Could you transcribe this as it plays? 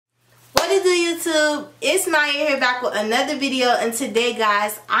What it do, YouTube? It's Nyiah here back with another video, and today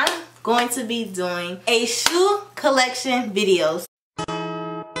guys I'm going to be doing a shoe collection video.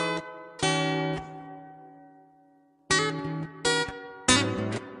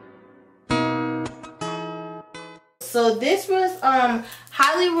 So this was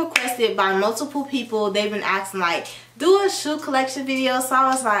highly requested by multiple people. They've been asking like, do a shoe collection video. So I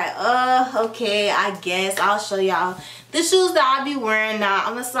was like, okay, I guess I'll show y'all the shoes that I be wearing. Now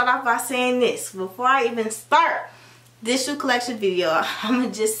I'm gonna start off by saying this. Before I even start this shoe collection video, I'm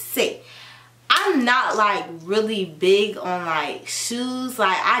gonna just say I'm not like really big on like shoes.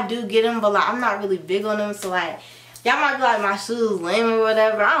 Like I do get them, but like I'm not really big on them. So like y'all might be like my shoes lame or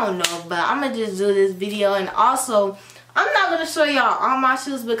whatever. I don't know, but I'm gonna just do this video. And also I'm not gonna show y'all all my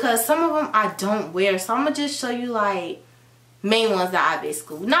shoes because some of them I don't wear. So I'm gonna just show you like main ones that I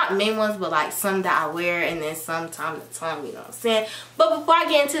basically, not main ones, but like some that I wear, and then some time to time, you know what I'm saying. But before I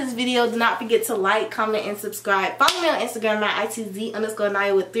get into this video, do not forget to like, comment, and subscribe. Follow me on Instagram at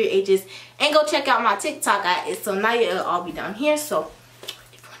ITZ_Nyiah with 3 H's, and go check out my TikTok at It's So Nyiah. It'll all be down here. So if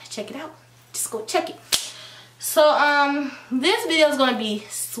you want to check it out, just go check it. So this video is going to be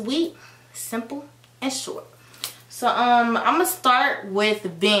sweet, simple, and short. So I'm gonna start with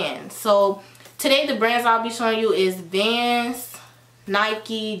Vans. So today the brands I'll be showing you is Vans,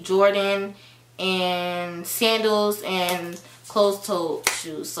 Nike, Jordan, and sandals and closed-toed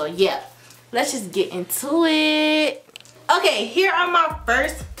shoes. So yeah, let's just get into it. Okay, here are my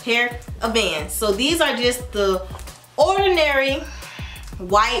first pair of Vans. So these are just the ordinary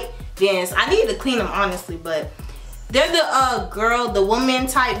white Vans. I need to clean them honestly, but they're the woman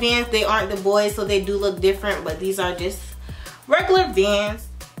type Vans. They aren't the boys, so they do look different, but these are just regular Vans.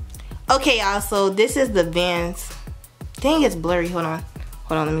 Okay, y'all, so this is the Vans. Dang, it's blurry. Hold on,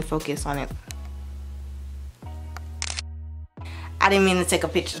 let me focus on it. I didn't mean to take a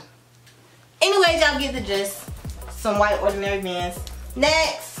picture. Anyways, y'all get the gist. Some white ordinary Vans.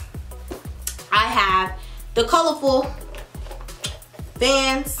 Next, I have the colorful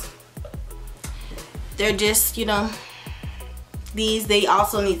Vans. They're just, you know, these, they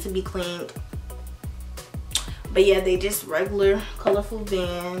also need to be cleaned. But yeah, they just regular colorful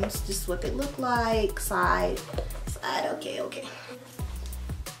Vans. Just what they look like. Side. Okay.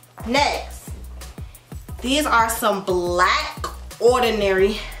 Next, these are some black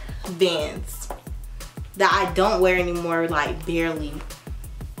ordinary Vans that I don't wear anymore, like barely.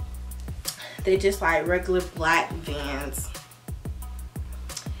 They're just like regular black Vans.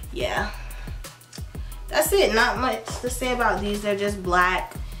 Yeah. That's it. Not much to say about these. They're just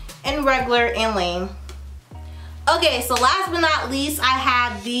black and regular and lame. Okay, so last but not least, I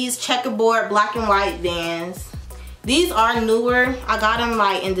have these checkerboard black and white Vans. These are newer. I got them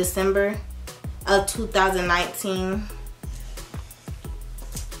like in December of 2019.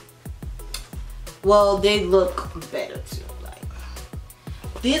 Well, they look better too. Like,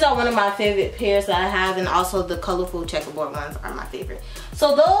 these are one of my favorite pairs that I have, and also the colorful checkerboard ones are my favorite.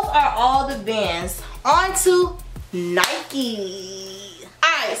 So those are all the Vans. On to Nike.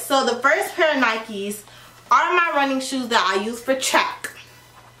 Alright, so the first pair of Nikes are my running shoes that I use for track.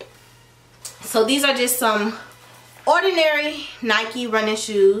 So these are just some ordinary Nike running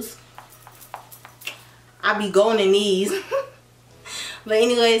shoes. I be going in these. But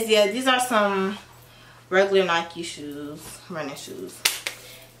anyways, yeah, these are some regular Nike shoes, running shoes.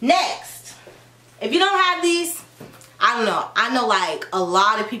 Next, if you don't have these, I don't know. I know like a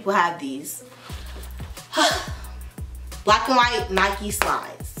lot of people have these. Black and white Nike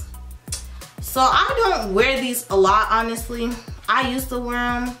slides. So I don't wear these a lot, honestly. I used to wear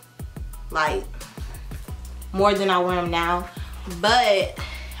them like more than I wear them now, but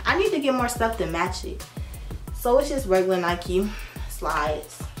I need to get more stuff to match it. So it's just regular Nike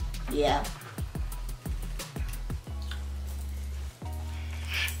slides. Yeah.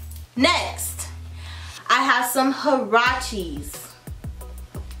 Next, I have some Huaraches.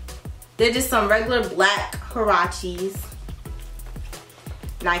 They're just some regular black Huaraches.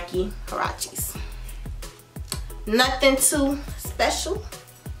 Nike Huaraches. Nothing too special.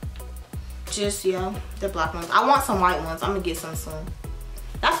 Just, yeah, they're black ones. I want some white ones. I'm gonna get some soon.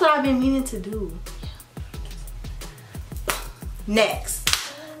 That's what I've been meaning to do. Next,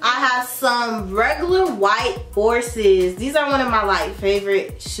 I have some regular white Forces. These are one of my like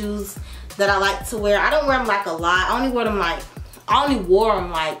favorite shoes that I like to wear. I don't wear them like a lot. I only wore them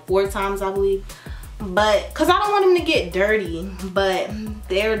like 4 times, I believe. But because I don't want them to get dirty. But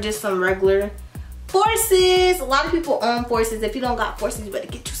they're just some regular Forces. A lot of people own Forces. If you don't got Forces, you better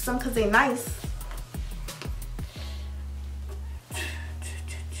get you some because they're nice.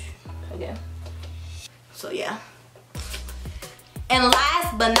 Okay. So yeah. And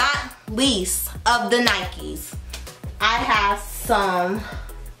last but not least of the Nikes, I have some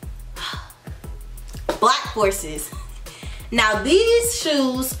Black Forces. Now these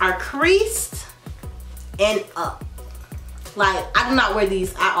shoes are creased and up. Like, I do not wear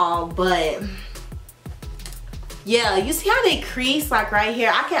these at all, but yeah, you see how they crease like right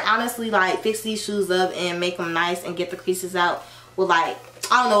here? I can honestly like fix these shoes up and make them nice and get the creases out with like,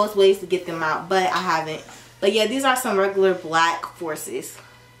 I don't know what's ways to get them out, but I haven't. But yeah, these are some regular Black Forces.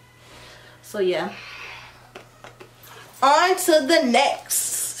 So yeah. On to the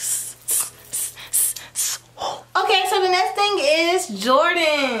next. Okay, so the next thing is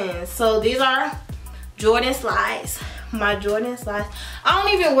Jordans. So these are Jordan slides. My Jordan slides. I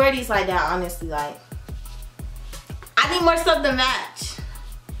don't even wear these like that, honestly. Like, I need more stuff to match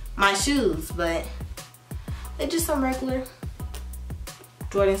my shoes, but they're just some regular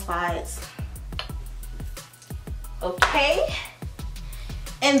Jordan slides. Okay.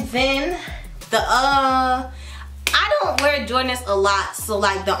 And then the I don't wear Jordans a lot, so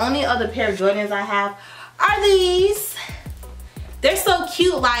like the only other pair of Jordans I have are these. They're so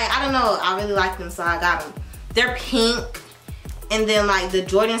cute. Like, I don't know, I really like them, so I got them. They're pink, and then like the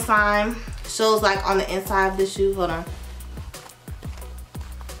Jordan sign shows like on the inside of the shoe. Hold on,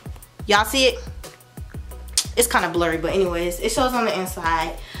 y'all see it? It's kind of blurry, but anyways, it shows on the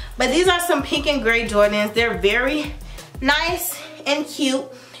inside. But these are some pink and gray Jordans. They're very nice and cute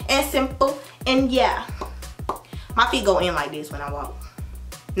and simple, and yeah, my feet go in like this when I walk.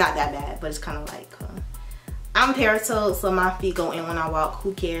 Not that bad, but it's kind of like I'm parasol, so my feet go in when I walk.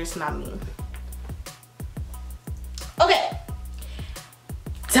 Who cares? Not me. Okay,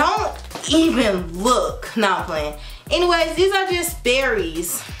 don't even look. No, I'm playing. Anyways, these are just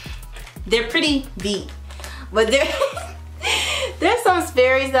Sperry's. They're pretty deep, but there's some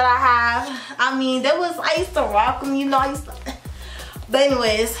Sperry's that I have. I mean, I used to rock them, you know. But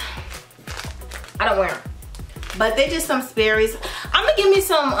anyways, I don't wear them. But they're just some Sperry's. I'm gonna give me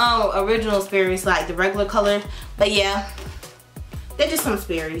some original Sperry's, like the regular color. But yeah, they're just some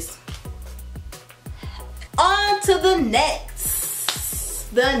Sperry's. On to the next.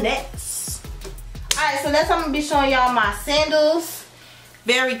 Alright, so next I'm gonna be showing y'all my sandals.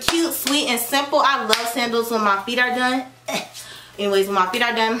 Very cute, sweet, and simple. I love sandals when my feet are done. Anyways, when my feet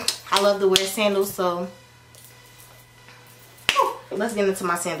are done, I love to wear sandals, so let's get into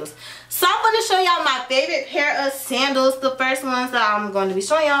my sandals. So I'm going to show y'all my favorite pair of sandals. The first ones that I'm going to be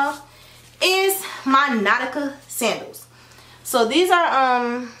showing y'all is my Nautica sandals. So these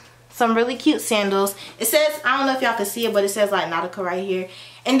are some really cute sandals. It says, I don't know if y'all can see it, but it says like Nautica right here.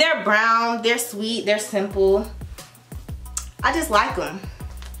 And they're brown, they're sweet, they're simple. I just like them.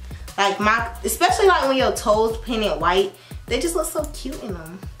 Like especially like when your toes painted white, they just look so cute in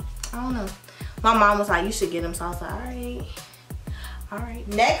them. I don't know. My mom was like, you should get them, so I was like, alright.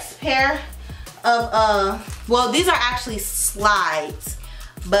 Next pair of well, these are actually slides,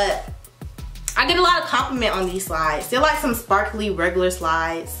 but I get a lot of compliment on these slides. They're like some sparkly regular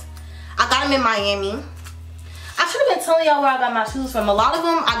slides. I got them in Miami. I should have been telling y'all where I got my shoes from. A lot of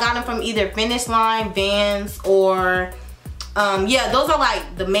them I got them from either Finish Line, Vans, or yeah, those are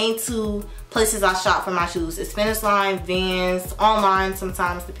like the main two places I shop for my shoes. It's Finish Line, Vans, online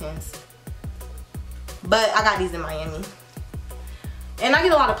sometimes, depends. But I got these in Miami. And I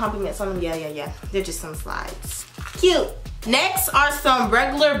get a lot of compliments on them. Yeah. They're just some slides. Cute. Next are some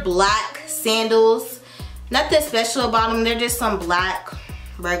regular black sandals. Nothing special about them. They're just some black,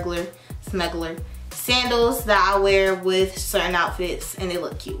 regular, smuggler sandals that I wear with certain outfits and they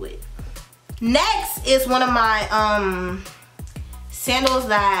look cute with. Next is one of my sandals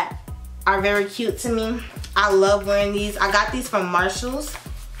that are very cute to me. I love wearing these. I got these from Marshall's.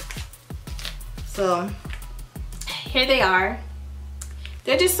 So here they are.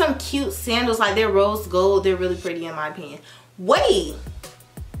 They're just some cute sandals. Like, they're rose gold. They're really pretty in my opinion. Wait.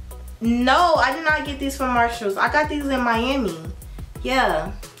 No, I did not get these from Marshall's. I got these in Miami.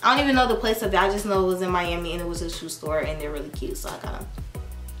 Yeah. I don't even know the place of it. I just know it was in Miami and it was a shoe store and they're really cute. So I got them.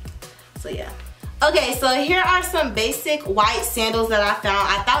 So yeah. Okay, so here are some basic white sandals that I found.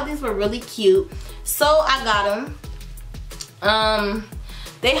 I thought these were really cute. So I got them.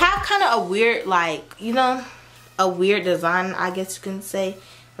 They have kind of a weird, like, you know, a weird design, I guess you can say,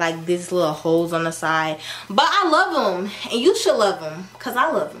 like these little holes on the side, but I love them and you should love them because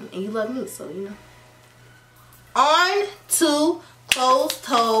I love them and you love me, so you know. On to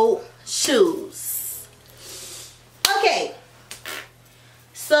closed-toed shoes. Okay,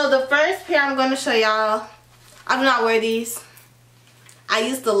 so the first pair I'm going to show y'all, I do not wear these. I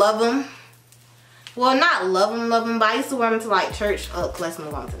used to love them. Well, not love them, but I used to wear them to like church. Oh, let's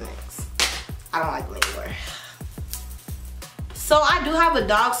move on to the next. I don't like them anymore. So I do have a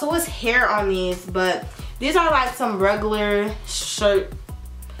dog, so it's hair on these, but these are like some regular shirt.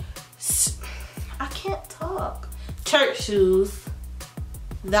 I can't talk. Church shoes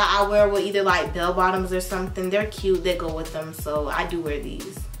that I wear with either like bell bottoms or something. They're cute. They go with them, so I do wear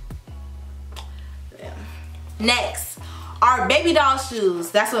these. Yeah. Next are baby doll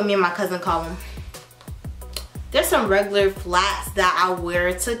shoes. That's what me and my cousin call them. There's some regular flats that I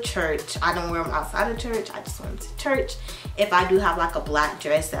wear to church. I don't wear them outside of church. I just wear them to church. If I do have like a black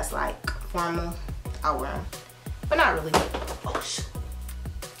dress that's like formal, I'll wear them. But not really. Oh, shoot.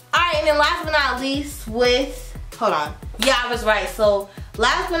 Alright, and then last but not least with, hold on. Yeah, I was right. So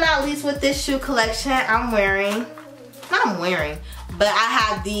last but not least with this shoe collection, but I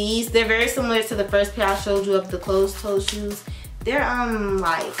have these. They're very similar to the first pair I showed you of the closed-toe shoes. They're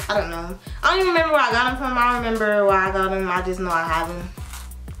like, I don't know. I don't even remember where I got them from. I don't remember where I got them. I just know I have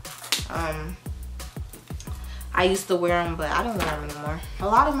them. I used to wear them, but I don't wear them anymore. A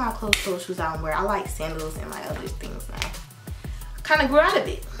lot of my closed-toe shoes I don't wear. I like sandals and like other things now. I kind of grew out of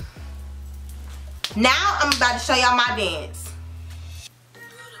it. Now I'm about to show y'all my dance.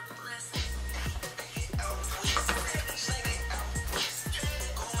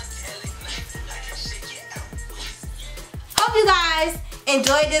 Hope you guys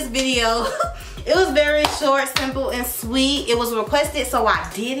enjoyed this video. It was very short, simple, and sweet. It was requested, so I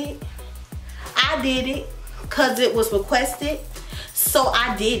did it. I did it because it was requested, so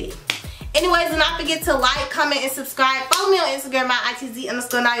I did it. Anyways, do not forget to like, comment, and subscribe. Follow me on Instagram at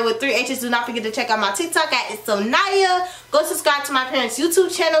ITZ_Nyiah with 3 H's. Do not forget to check out my TikTok at It's So Nyiah. Go subscribe to my parents'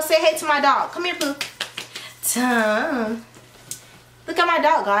 YouTube channel. Say hey to my dog. Come here, Pooh. Tom. Look at my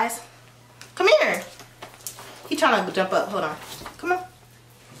dog, guys. Come here. He trying to jump up. Hold on. Come on.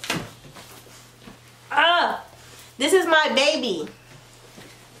 This is my baby.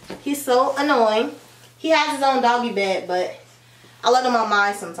 He's so annoying. He has his own doggy bed, but I let him on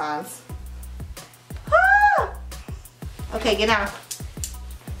mine sometimes. Okay, get down.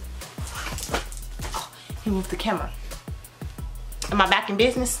 Oh, he moved the camera. Am I back in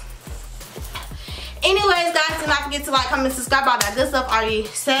business? Anyways, guys, do not forget to like, comment, subscribe, all that good stuff. I already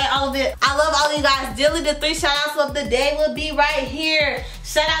said all of it. I love all of you guys dearly. The 3 shout outs of the day will be right here.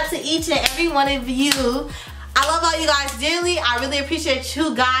 Shout out to each and every one of you. I love all you guys dearly. I really appreciate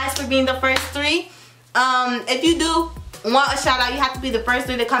you guys for being the first 3. If you do want a shout out, you have to be the first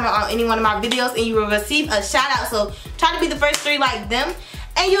 3 to comment on any one of my videos and you will receive a shout out. So try to be the first 3 like them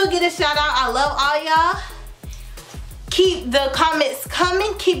and you'll get a shout out. I love all y'all. Keep the comments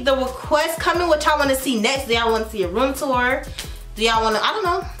coming. Keep the requests coming. What y'all want to see next? Do y'all want to see a room tour? Do y'all want to, I don't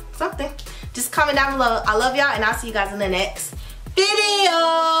know, something. Just comment down below. I love y'all and I'll see you guys in the next video.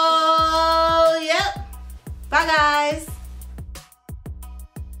 Yep. Bye guys.